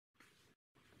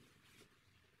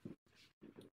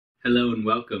Hello and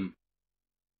welcome.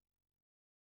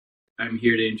 I'm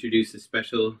here to introduce a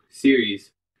special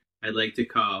series I'd like to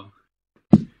call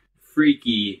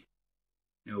Frightful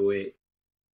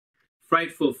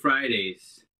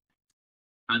Fridays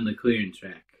on the clearance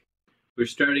track. We're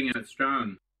starting out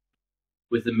strong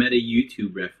with a meta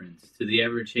YouTube reference to the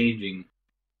ever-changing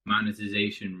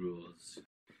monetization rules.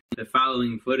 The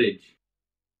following footage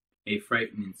may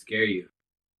frighten and scare you,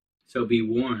 so be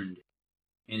warned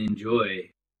and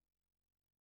enjoy.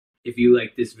 If you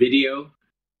like this video,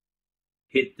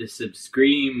 hit the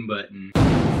Subscream button.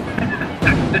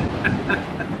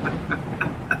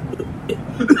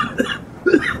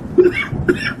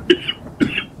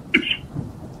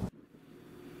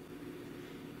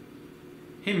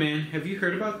 Hey man, have you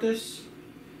heard about this?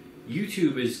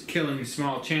 YouTube is killing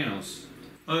small channels.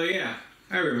 Oh yeah,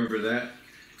 I remember that.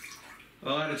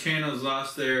 A lot of channels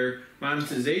lost their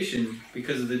monetization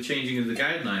because of the changing of the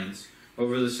guidelines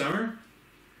over the summer.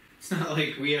 It's not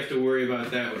like we have to worry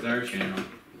about that with our channel.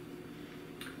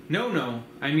 No,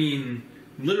 I mean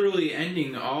literally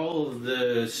ending all of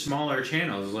the smaller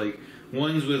channels, like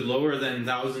ones with lower than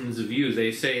thousands of views.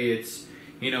 They say it's,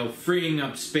 freeing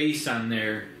up space on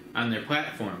their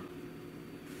platform.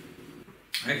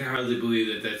 I can hardly believe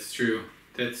that that's true.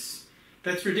 That's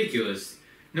ridiculous.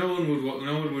 No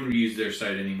one would use their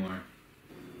site anymore.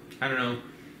 I don't know.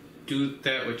 Do with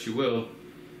that what you will.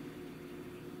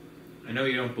 I know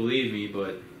you don't believe me,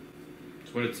 but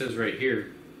it's what it says right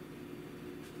here.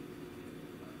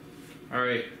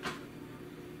 Alright.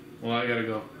 Well, I gotta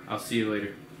go. I'll see you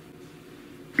later.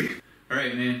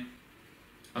 Alright, man.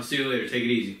 I'll see you later. Take it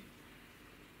easy.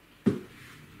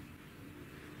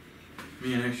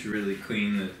 Man, I should really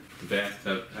clean the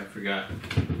bathtub. I forgot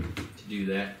to do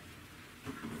that.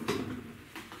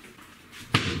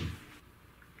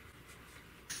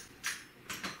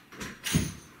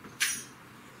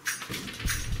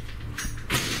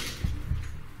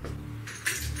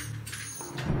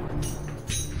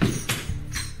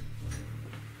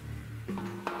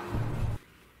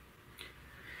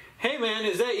 Hey man,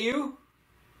 is that you?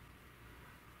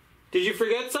 Did you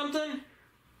forget something?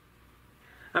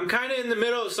 I'm kinda in the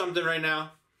middle of something right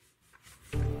now.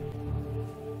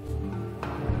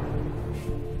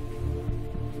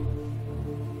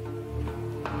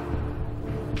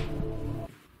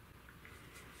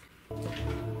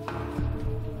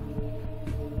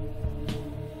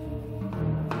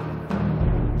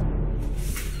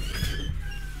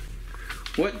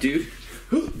 What, dude?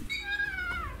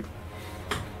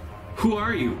 Who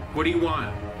are you? What do you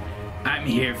want? I'm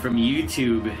here from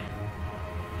YouTube.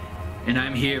 And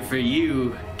I'm here for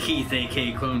you, Keith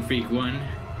aka Clone Freak 1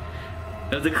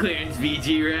 of the Clearance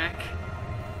VG Rack.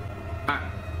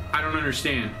 I don't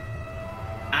understand.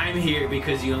 I'm here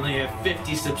because you only have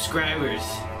 50 subscribers.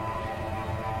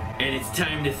 And it's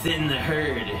time to thin the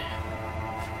herd.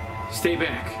 Stay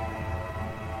back.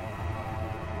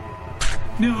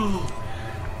 No!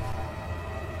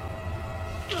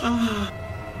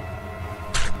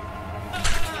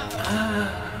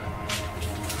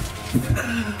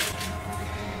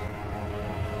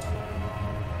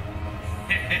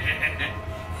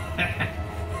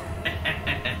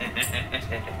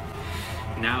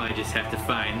 Now I just have to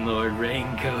find Lord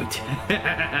Raincoat.